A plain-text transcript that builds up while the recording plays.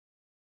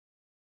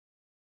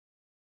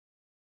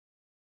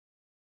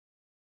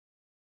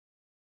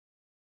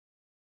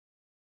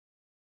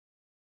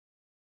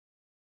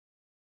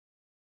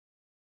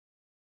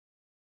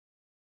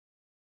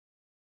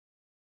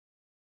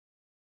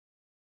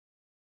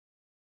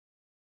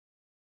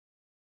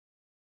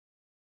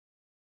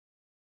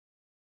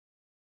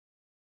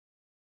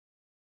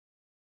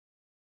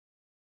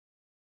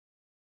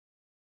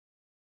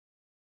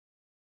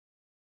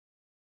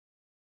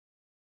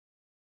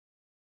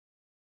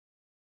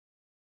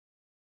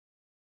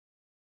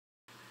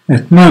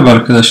Evet, merhaba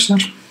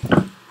arkadaşlar.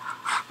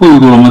 Bu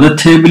uygulamada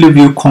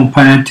TableView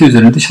komponenti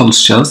üzerinde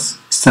çalışacağız.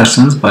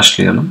 İsterseniz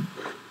başlayalım.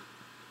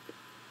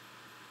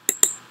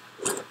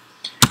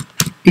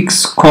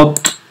 Xcode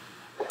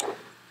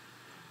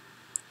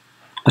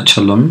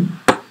açalım.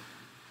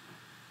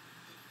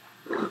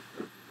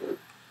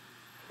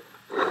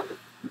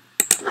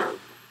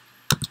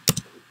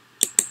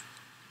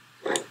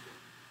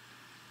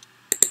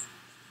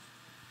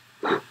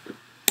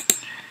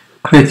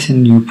 Create a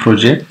new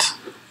project.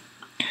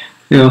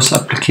 HEGEM-IOS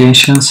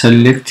application,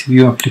 select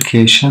view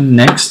application,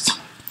 next.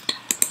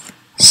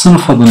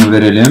 Sınıf adını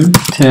verelim.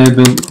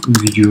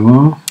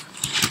 TableView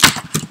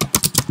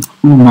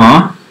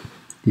UMA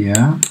diye.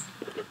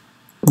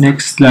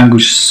 Next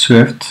language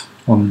Swift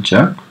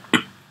olacak.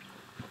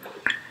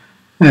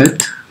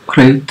 Evet,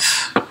 create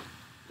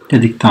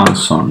dedikten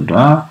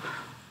sonra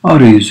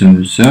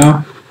arayüzümüzü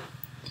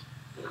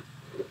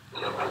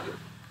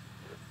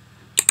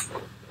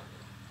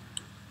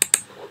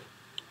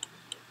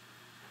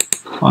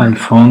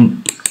iPhone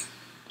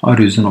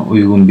arayüzüne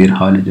uygun bir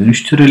hale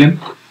dönüştürelim.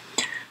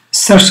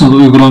 İsterseniz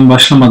uygulama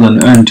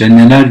başlamadan önce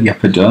neler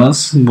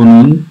yapacağız?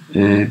 Bunun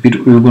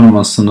bir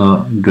uygulamasını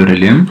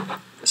görelim.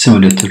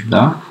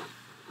 Simulator'da.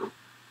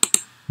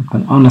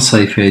 Bakın ana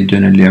sayfaya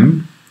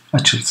dönelim.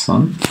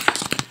 Açılsın.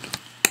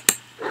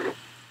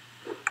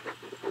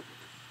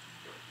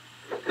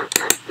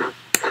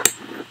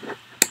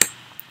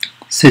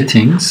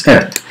 Settings.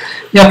 Evet.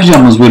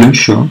 Yapacağımız bölüm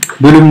şu.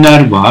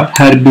 Bölümler var.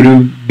 Her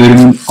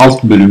bölümün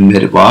alt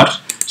bölümleri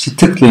var. İşte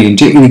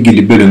tıklayınca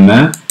ilgili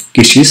bölüme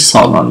geçiş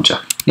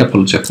sağlanacak.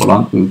 Yapılacak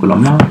olan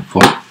uygulama bu.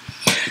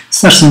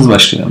 İsterseniz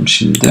başlayalım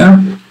şimdi.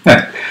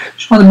 Evet.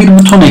 Şu anda bir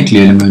buton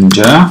ekleyelim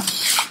önce.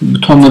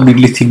 Butonla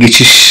birlikte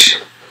geçiş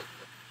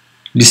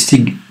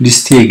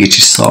listeye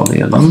geçiş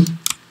sağlayalım.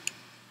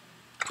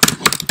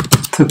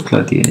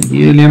 Tıkla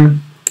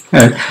diyelim.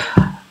 Evet.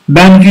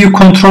 Ben View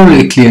Controller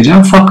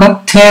ekleyeceğim.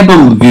 Fakat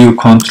Table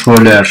View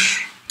Controller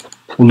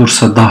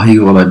olursa daha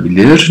iyi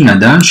olabilir.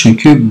 Neden?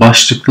 Çünkü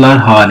başlıklar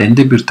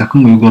halinde bir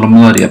takım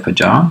uygulamalar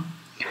yapacağım.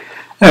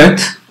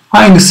 Evet.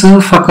 Aynısı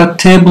fakat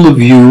Table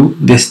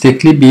View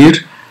destekli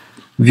bir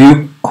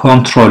View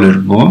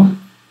Controller bu.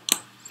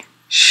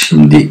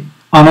 Şimdi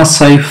ana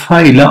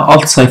sayfa ile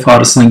alt sayfa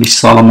arasında geçiş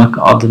sağlamak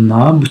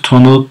adına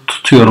butonu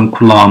tutuyorum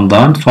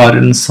kulağımdan.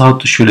 Farenin sağ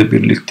tuşuyla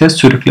birlikte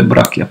sürükle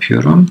bırak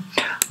yapıyorum.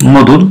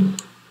 Modul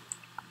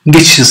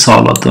geçişi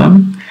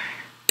sağladım.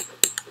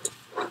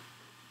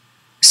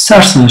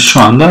 İsterseniz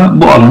şu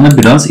anda bu alanı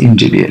biraz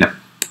inceleyelim.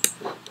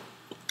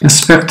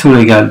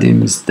 Inspector'a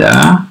geldiğimizde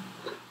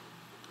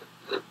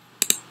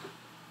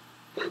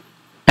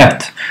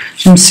evet.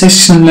 Şimdi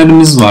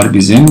section'lerimiz var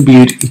bizim.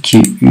 1,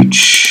 2,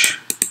 3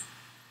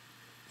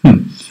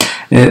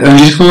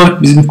 öncelikli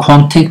olarak bizim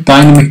content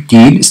dynamic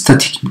değil,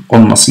 statik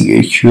olması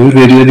gerekiyor.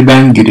 Verileri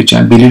ben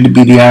gireceğim. Belirli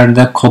bir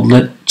yerde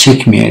kodla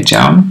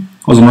çekmeyeceğim.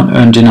 O zaman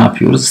önce ne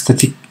yapıyoruz?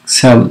 Static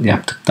cell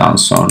yaptıktan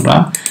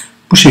sonra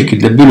bu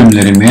şekilde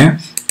bölümlerimi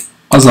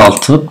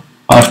azaltıp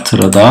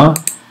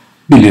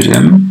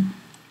artırabilirim.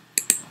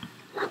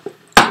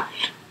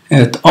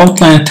 Evet,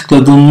 outline'e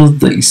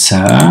tıkladığımızda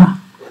ise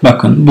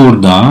bakın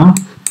burada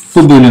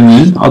bu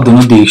bölümün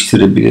adını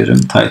değiştirebilirim.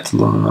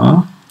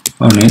 Title'ını.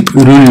 Örneğin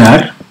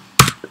ürünler.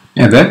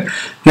 Evet.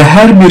 Ve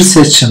her bir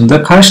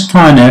section'da kaç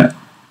tane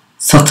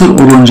satır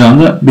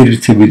olacağını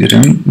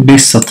belirtebilirim.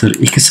 5 satır,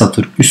 2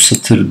 satır, 3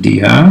 satır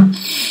diye.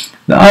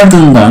 Ve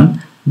ardından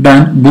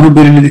ben bunu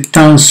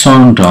belirledikten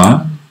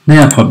sonra ne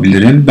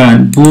yapabilirim?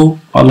 Ben bu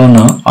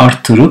alanı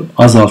artırıp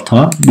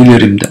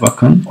azaltabilirim de.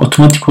 Bakın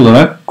otomatik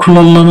olarak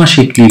kullanılma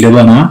şekliyle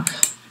bana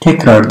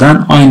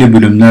tekrardan aynı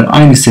bölümler,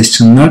 aynı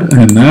section'lar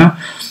önüme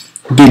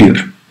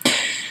geliyor.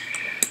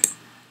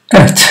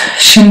 Evet.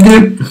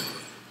 Şimdi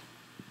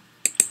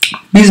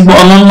biz bu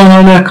alanla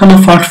alakalı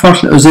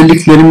farklı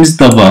özelliklerimiz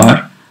de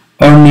var.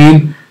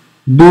 Örneğin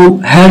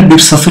bu her bir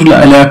satırla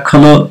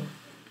alakalı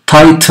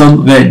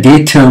title ve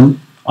detail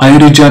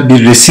ayrıca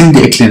bir resim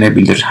de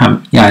eklenebilir.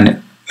 Yani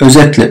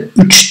özetle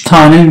 3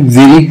 tane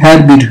veri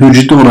her bir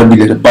hücrede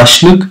olabilir.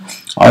 Başlık,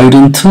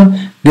 ayrıntı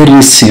ve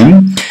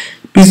resim.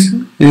 Biz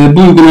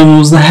bu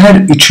uygulamamızda her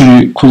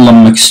üçünü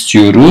kullanmak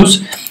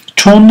istiyoruz.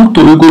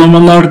 Çoğunlukla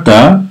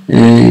uygulamalarda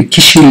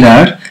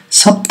kişiler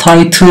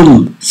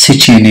subtitle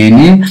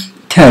seçeneğini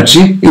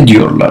tercih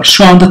ediyorlar.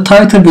 Şu anda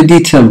title ve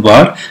detail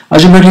var.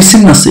 Acaba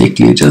resim nasıl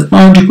ekleyeceğiz?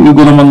 Daha önceki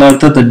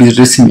uygulamalarda da bir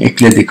resim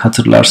ekledik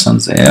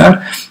hatırlarsanız eğer.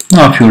 Ne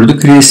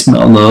yapıyorduk? Resmi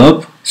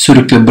alıp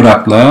sürükle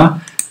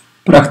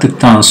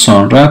bıraktıktan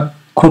sonra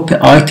copy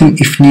item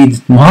if needed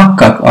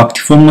muhakkak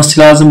aktif olması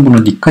lazım.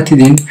 Buna dikkat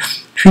edin.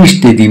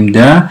 Finish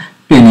dediğimde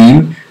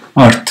benim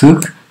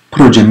artık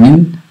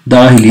projemin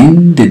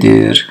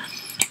dahilindedir.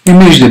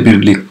 Image ile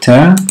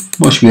birlikte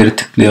boş bir yere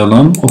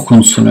tıklayalım.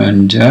 Okunsun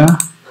önce.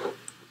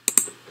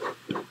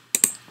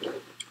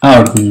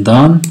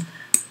 Ardından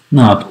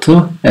ne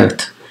yaptı?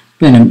 Evet.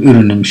 Benim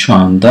ürünüm şu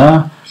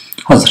anda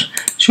hazır.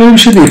 Şöyle bir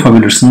şey de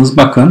yapabilirsiniz.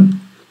 Bakın.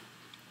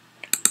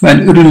 Ben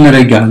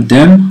ürünlere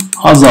geldim.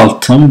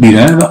 Azalttım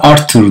 1'e ve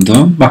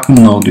arttırdım. Bakın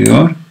ne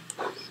oluyor.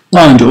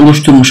 Daha önce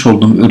oluşturmuş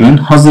olduğum ürün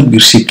hazır bir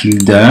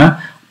şekilde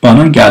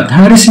bana geldi.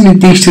 Her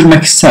resmi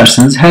değiştirmek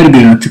isterseniz her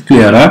birine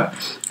tıklayarak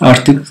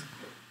artık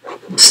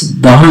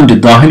daha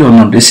önce dahil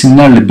olan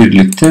resimlerle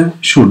birlikte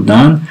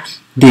şuradan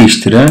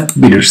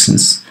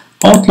değiştirebilirsiniz.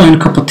 Outline'ı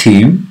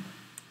kapatayım.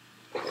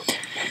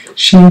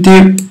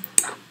 Şimdi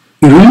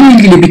ürünle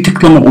ilgili bir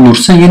tıklama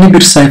olursa yeni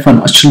bir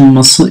sayfanın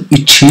açılması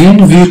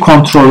için View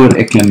Controller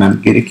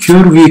eklemem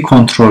gerekiyor. View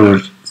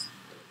Controller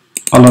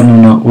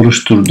alanını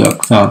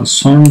oluşturduktan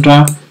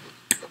sonra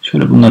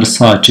şöyle bunları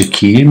sağa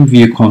çekeyim.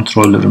 View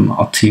Controller'ımı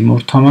atayım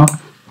ortama.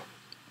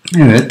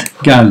 Evet,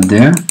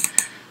 geldi.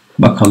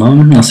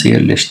 Bakalım nasıl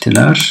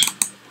yerleştiler.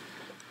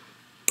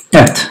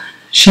 Evet.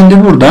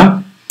 Şimdi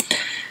burada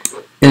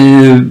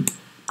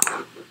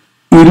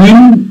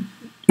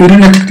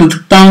ürüne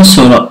tıkladıktan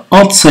sonra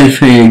alt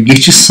sayfaya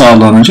geçiş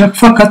sağlanacak.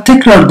 Fakat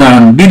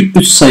tekrardan bir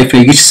üst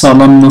sayfaya geçiş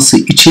sağlanması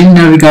için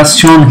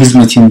navigasyon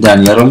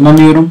hizmetinden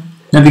yararlanıyorum.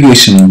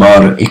 Navigation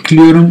bar'ı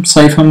ekliyorum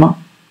sayfama.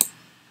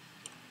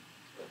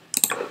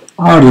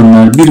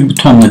 Ardından bir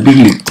butonla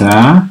birlikte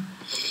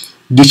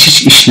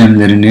geçiş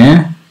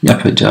işlemlerini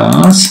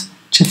yapacağız.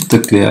 Çift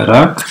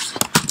tıklayarak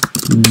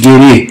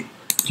geri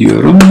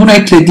diyorum. Bunu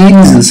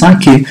eklediğinizde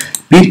sanki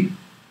bir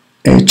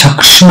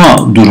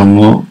çakışma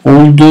durumu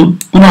oldu.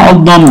 Buna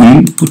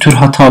aldanmayın. Bu tür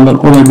hatalar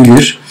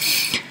olabilir.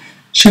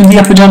 Şimdi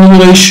yapacağımız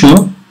olay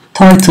şu.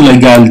 Title'a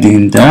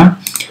geldiğinde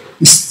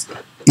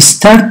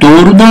ister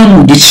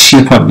doğrudan geçiş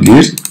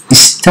yapabilir,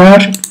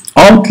 ister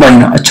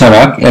outline'ı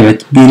açarak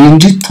evet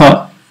birinci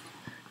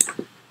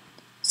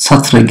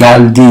satıra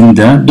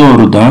geldiğinde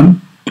doğrudan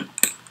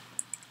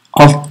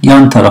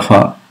yan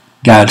tarafa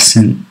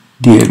gelsin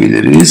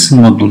diyebiliriz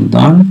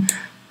moduldan.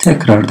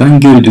 Tekrardan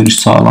geri dönüş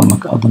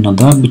sağlamak adına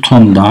da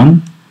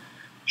butondan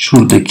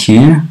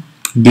şuradaki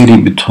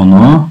geri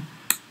butonu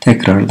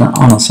tekrardan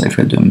ana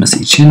sayfaya dönmesi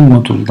için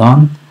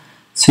moduldan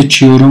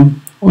seçiyorum.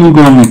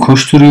 Uygulamayı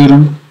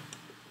koşturuyorum.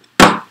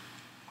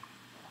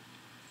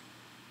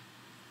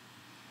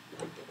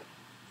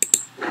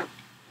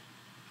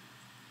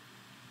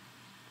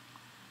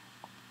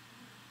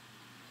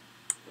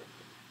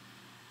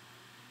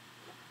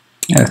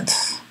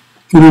 Evet.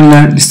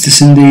 Ürünler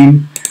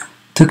listesindeyim.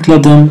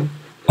 Tıkladım.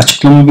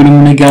 Açıklama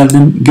bölümüne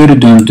geldim.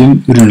 Geri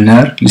döndüm.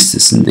 Ürünler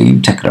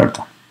listesindeyim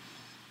tekrardan.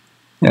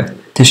 Evet.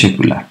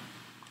 Teşekkürler.